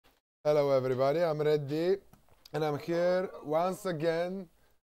Hello everybody, I'm Reddy and I'm here once again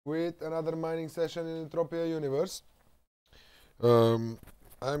with another mining session in Entropia Universe. Um,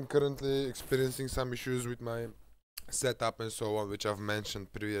 I'm currently experiencing some issues with my setup and so on, which I've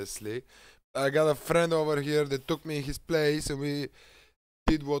mentioned previously. I got a friend over here that took me in his place and we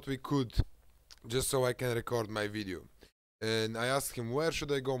did what we could just so I can record my video. And I asked him, where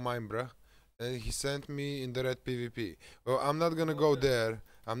should I go mine, bruh? And he sent me in the red PvP. Well, I'm not gonna go there.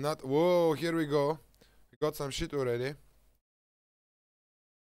 I'm not. Whoa, here we go. We got some shit already.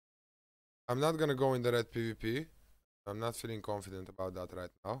 I'm not gonna go in the red PvP. I'm not feeling confident about that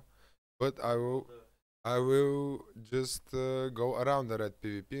right now. But I will just go around the red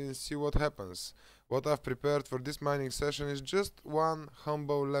PvP and see what happens. What I've prepared for this mining session is just one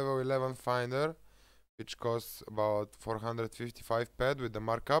humble level 11 finder, which costs about 455 pad with the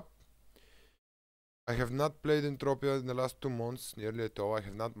markup. I have not played Entropia in the last 2 months, nearly at all. I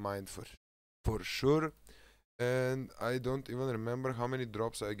have not mined for sure. And I don't even remember how many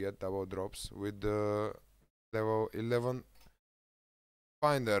drops I get, double drops, with the level 11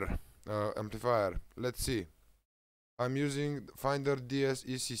 finder amplifier. Let's see. I'm using Finder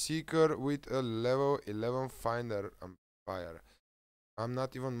DSEC Seeker with a level 11 Finder amplifier. I'm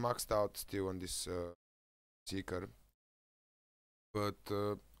not even maxed out still on this Seeker, but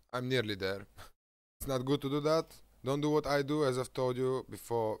I'm nearly there. It's not good to do that. Don't do what I do, as I've told you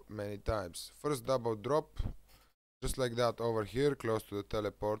before many times. First double drop, just like that over here, close to the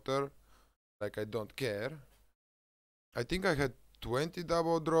teleporter. Like I don't care. I think I had 20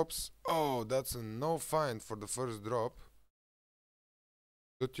 double drops. Oh, that's a no find for the first drop.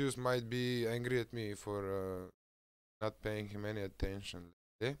 Lucius might be angry at me for not paying him any attention.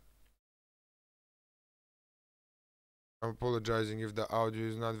 Okay? I'm apologizing if the audio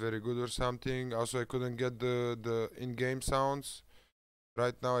is not very good or something. Also, I couldn't get the in-game sounds.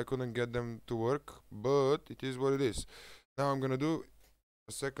 Right now, I couldn't get them to work, but it is what it is. Now I'm gonna do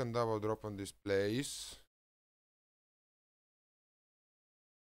a second double drop on this place.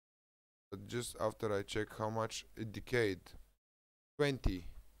 But just after I check how much it decayed. 20.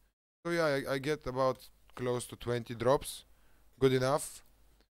 So yeah, I get about close to 20 drops. Good enough.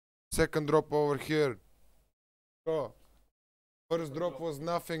 Second drop over here. Oh, first drop was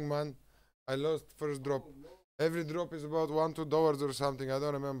nothing, man. I lost first drop. Every drop is about $1-2 or something. I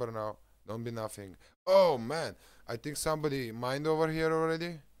don't remember now. Don't be nothing. Oh man, I think somebody mined over here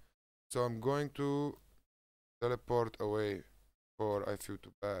already. So I'm going to teleport away before I feel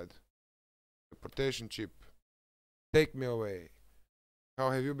too bad. Teleportation chip. Take me away.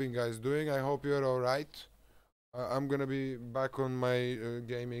 How have you been guys doing? I hope you're alright. I'm gonna be back on my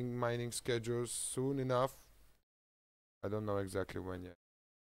gaming mining schedules soon enough. I don't know exactly when yet.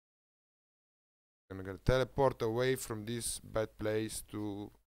 I'm gonna teleport away from this bad place to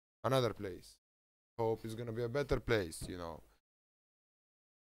another place. Hope it's gonna be a better place, you know.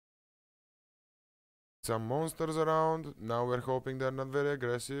 Some monsters around. Now we're hoping they're not very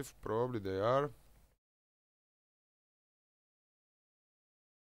aggressive. Probably they are.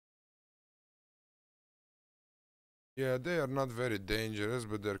 Yeah, they are not very dangerous,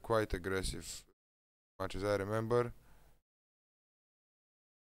 but they're quite aggressive, much as I remember.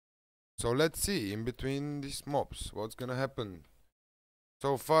 So let's see, in between these mobs, what's gonna happen.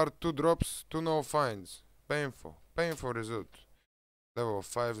 So far, 2 drops, 2 no finds. Painful. Painful result. Level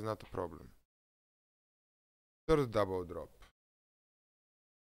 5 is not a problem. Third double drop.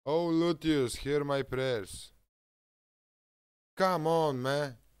 Oh, Lucius, hear my prayers. Come on,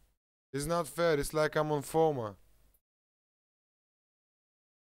 man. It's not fair. It's like I'm on FOMA.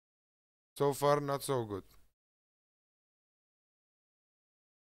 So far, not so good.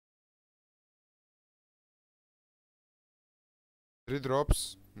 Three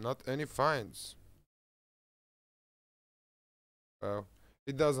drops, not any finds. Well,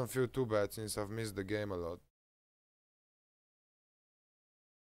 it doesn't feel too bad since I've missed the game a lot.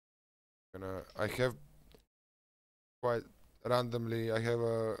 I have quite randomly, I have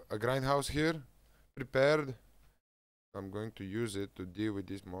a grindhouse here prepared. I'm going to use it to deal with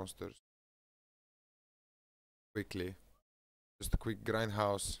these monsters quickly. Just a quick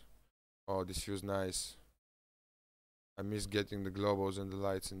grindhouse. Oh, this feels nice. I miss getting the globals and the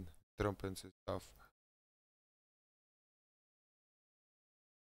lights and trumpets and stuff.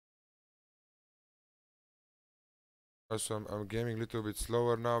 Also, I'm gaming a little bit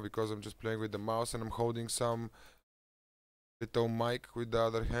slower now because I'm just playing with the mouse and I'm holding some little mic with the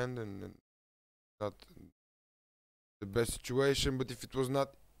other hand, and not the best situation. But if it was not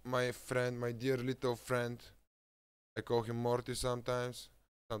my friend, my dear little friend, I call him Morty sometimes.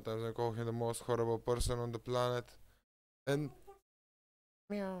 Sometimes I call him the most horrible person on the planet. And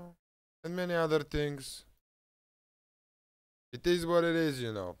meow. and many other things. It is what it is,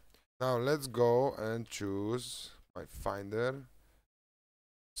 you know. Now let's go and choose my finder.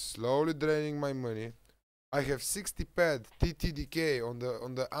 Slowly draining my money. I have 60 pad TTDK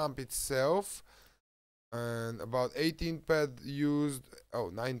on the amp itself, and about 18 pad used. Oh,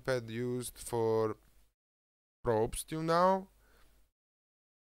 9 pad used for probes till now,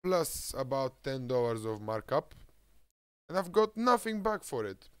 plus about $10 of markup, and I've got nothing back for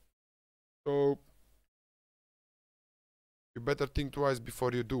it. So you better think twice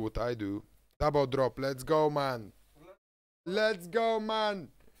before you do what I do. Double drop. Let's go, man. Let's go, man.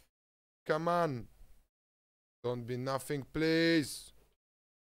 Come on. Don't be nothing, please.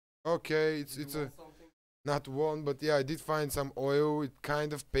 Okay, it's a not one, but yeah, I did find some oil. It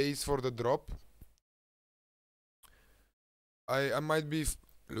kind of pays for the drop. I might be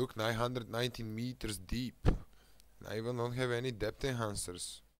look 919 meters deep. I even don't have any depth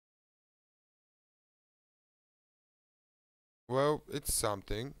enhancers. Well, it's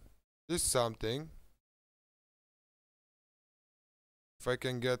something. It's something. If I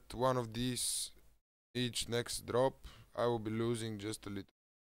can get one of these each next drop, I will be losing just a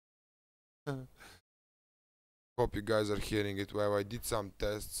little. Hope you guys are hearing it well. I did some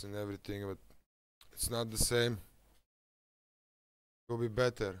tests and everything, but it's not the same. It will be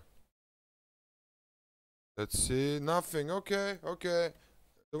better. Let's see. Nothing. Okay, okay.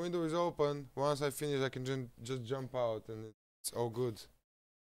 The window is open. Once I finish, I can just jump out, and it's all good.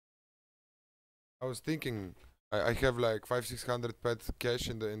 I was thinking, I have like 500-600 pet cash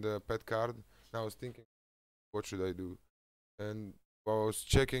in the pet card. And I was thinking, what should I do? And while I was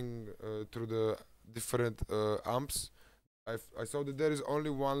checking through the different amps, I saw that there is only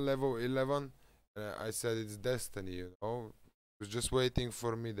one level 11. And I said it's destiny, you know. It was just waiting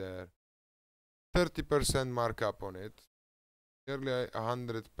for me there. 30% markup on it. Nearly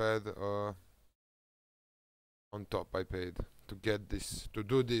 100 pad on top I paid to get this, to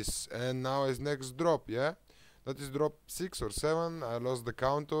do this. And now is next drop, yeah? That is drop 6 or 7. I lost the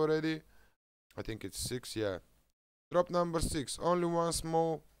count already. I think it's 6, yeah. Drop number 6. Only one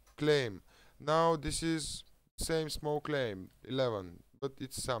small claim. Now this is same small claim, 11, but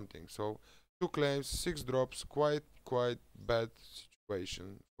it's something. So 2 claims, 6 drops, quite bad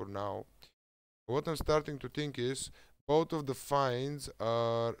situation for now. What I'm starting to think is both of the finds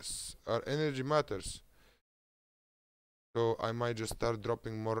are energy matters. So I might just start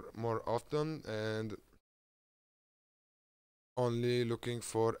dropping more often and only looking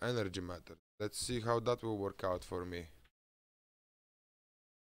for energy matter. Let's see how that will work out for me.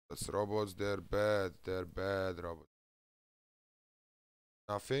 That's robots, they're bad robots.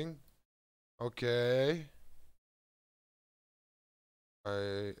 Nothing? Okay.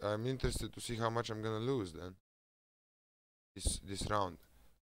 I'm interested to see how much I'm gonna lose then. This round.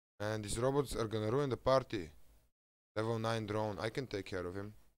 And these robots are gonna ruin the party. Level 9 drone, I can take care of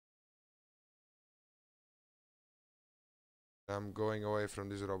him. I'm going away from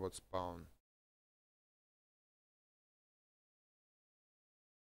this robot spawn.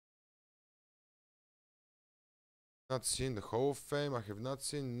 Not seen the Hall of Fame, I have not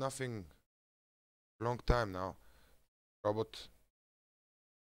seen nothing long time now. Robot.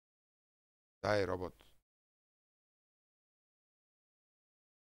 Die, robot.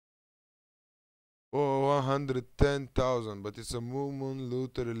 Oh, 110,000, but it's a Moon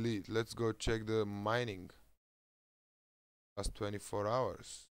Looter Elite. Let's go check the mining. Last 24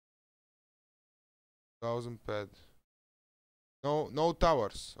 hours. 1000 pad. No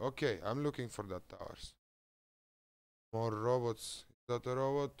towers. Okay, I'm looking for that towers. More robots. Is that a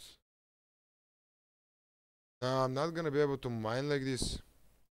robot? No, I'm not gonna be able to mine like this.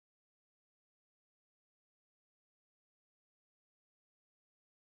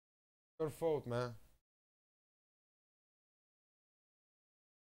 Your fault, man.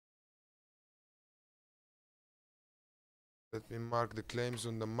 Let me mark the claims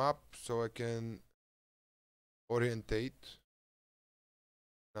on the map so I can orientate.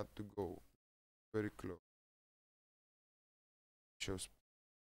 Not to go very close. Shows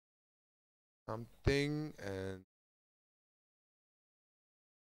something and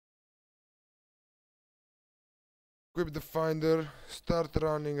equip the finder, start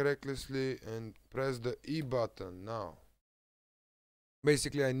running recklessly and press the E button now.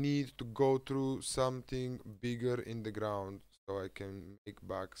 Basically I need to go through something bigger in the ground so I can make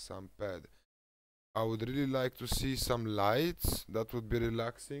back some pad. I would really like to see some lights, that would be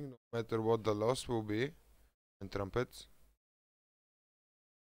relaxing no matter what the loss will be. And trumpets.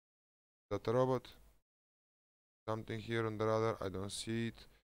 Is that a robot? Something here on the radar, I don't see it.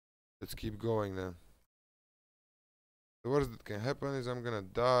 Let's keep going then. The worst that can happen is I'm gonna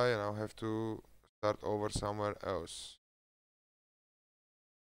die and I'll have to start over somewhere else.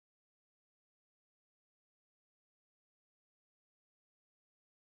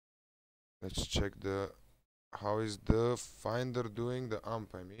 Let's check the how is the finder doing, the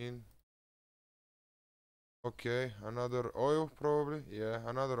amp I mean. Okay, another oil probably. Yeah,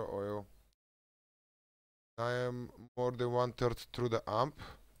 another oil. I am more than 1/3 through the amp.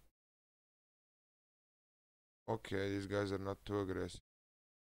 Okay, these guys are not too aggressive.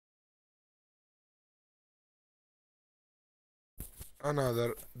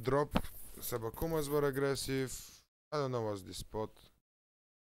 Another drop. Sabakumas were aggressive. I don't know what's this spot.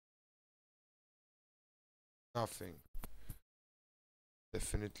 Nothing.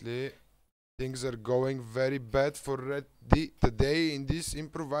 Definitely. Things are going very bad for Red D today in this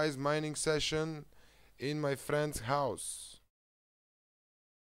improvised mining session in my friend's house.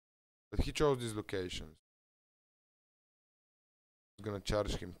 But he chose these locations. I was gonna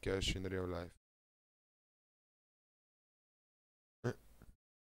charge him cash in real life.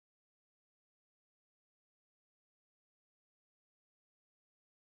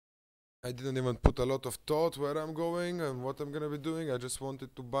 I didn't even put a lot of thought where I'm going and what I'm gonna be doing. I just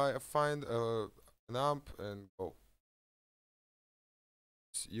wanted to find an amp and go.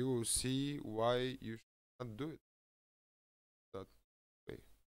 You will see why you should not do it that way.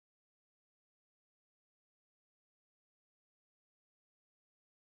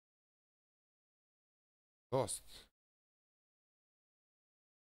 Lost.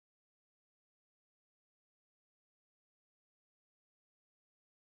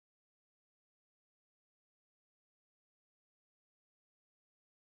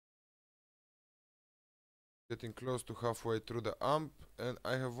 Getting close to halfway through the amp and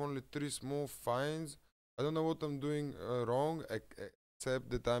I have only 3 small finds. I don't know what I'm doing wrong except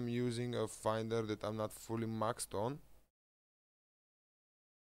that I'm using a finder that I'm not fully maxed on.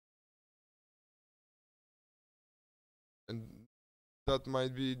 And that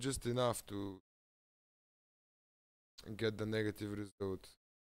might be just enough to get the negative result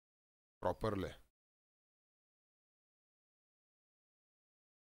properly.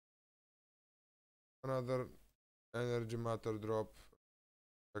 Another energy matter drop.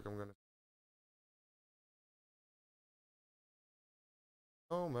 Like I'm gonna.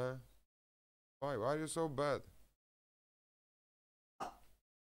 Oh man. Why? Why are you so bad?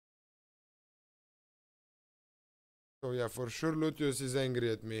 So yeah, for sure Lucius is angry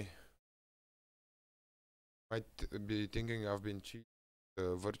at me. Might be thinking I've been cheating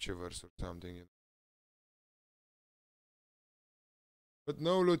Virtueverse or something. You know. But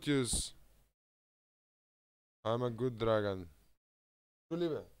no, Lucius. I'm a good dragon.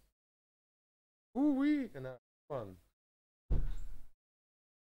 Believe ooh wee, and fun.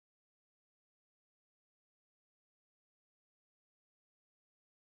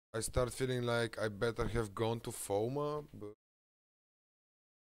 I start feeling like I better have gone to FOMA, but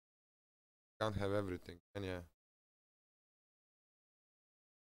can't have everything. And yeah.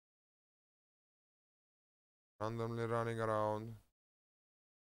 Randomly running around.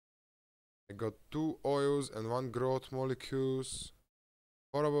 I got 2 oils and 1 growth molecules.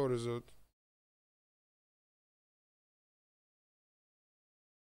 Horrible result.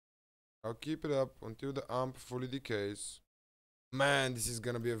 I'll keep it up until the amp fully decays. Man, this is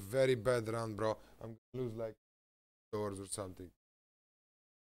gonna be a very bad run, bro. I'm gonna lose like doors or something.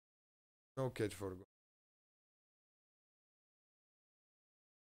 No catch for go.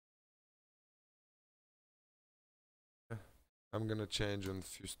 I'm gonna change on a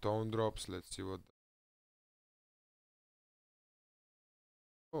few stone drops. Let's see what.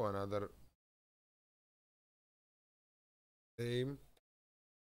 Oh, another aim.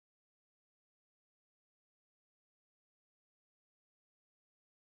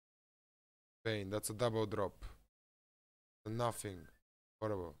 Pain. That's a double drop. Nothing.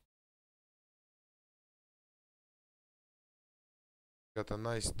 Horrible. Got a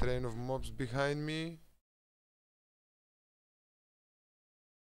nice train of mobs behind me.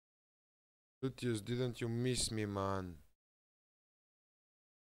 Lucius, didn't you miss me, man?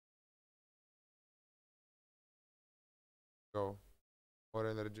 Go. More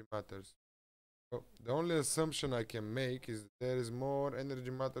energy matters. So the only assumption I can make is there is more energy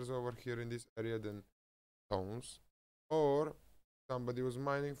matters over here in this area than stones. Or somebody was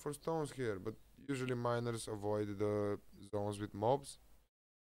mining for stones here, but usually miners avoid the zones with mobs.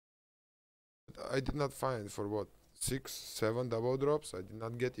 But I did not find for what? 6, 7 double drops. I did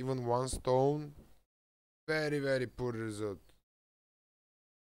not get even 1 stone. Very, very poor result.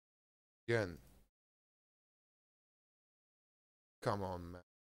 Again. Come on, man.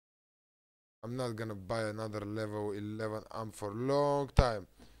 I'm not gonna buy another level 11 amp for long time.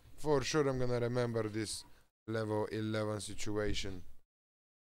 For sure I'm gonna remember this level 11 situation.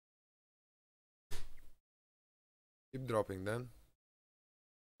 Keep dropping then.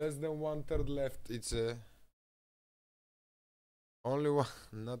 Less than 1/3 left. It's only one.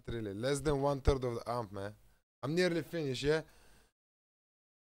 Not really. Less than 1/3 of the amp, man. I'm nearly finished, yeah.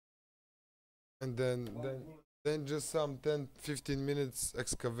 And then just some 10-15 minutes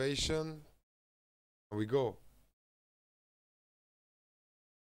excavation. And we go.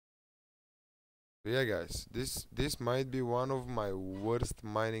 Yeah, guys. This might be one of my worst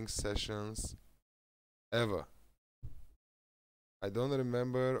mining sessions ever. I don't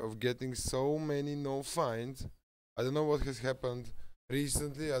remember of getting so many no finds. I don't know what has happened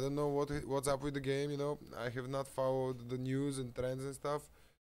recently. I don't know what's up with the game, you know. I have not followed the news and trends and stuff.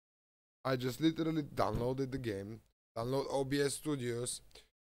 I just literally downloaded the game, download OBS Studios,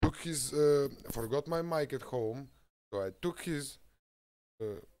 took his forgot my mic at home, so I took his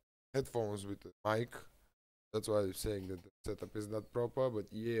headphones with the mic. That's why I'm saying that the setup is not proper,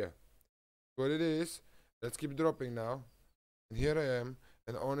 but yeah. What it is, let's keep dropping now. And here I am,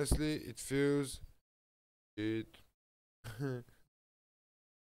 and honestly, it feels it.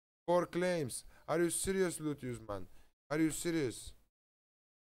 4 claims. Are you serious, Lucius, man? Are you serious?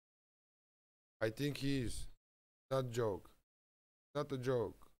 I think he is. Not joke. Not a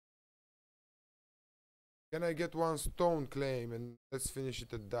joke. Can I get 1 stone claim and let's finish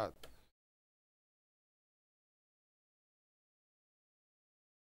it at that?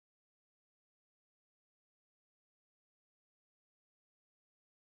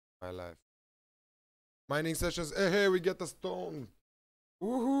 My life. Mining sessions. Hey, we get a stone.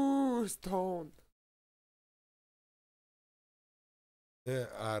 Woohoo, stone.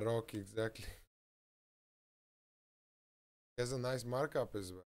 Yeah, rock, exactly. Has a nice markup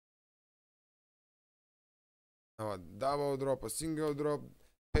as well. Now a double drop, a single drop,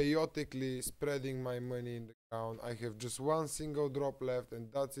 chaotically spreading my money in the ground. I have just 1 single drop left,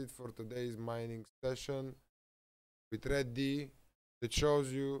 and that's it for today's mining session with Red D. It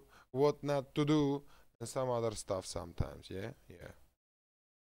shows you what not to do and some other stuff sometimes. Yeah.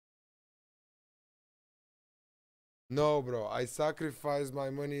 No, bro, I sacrificed my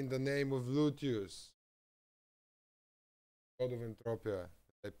money in the name of Lucius, God of Entropia,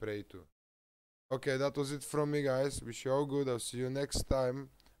 I pray to. Okay, that was it from me, guys. Wish you all good. I'll see you next time.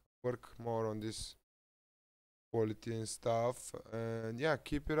 Work more on this quality and stuff. And yeah,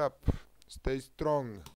 keep it up. Stay strong.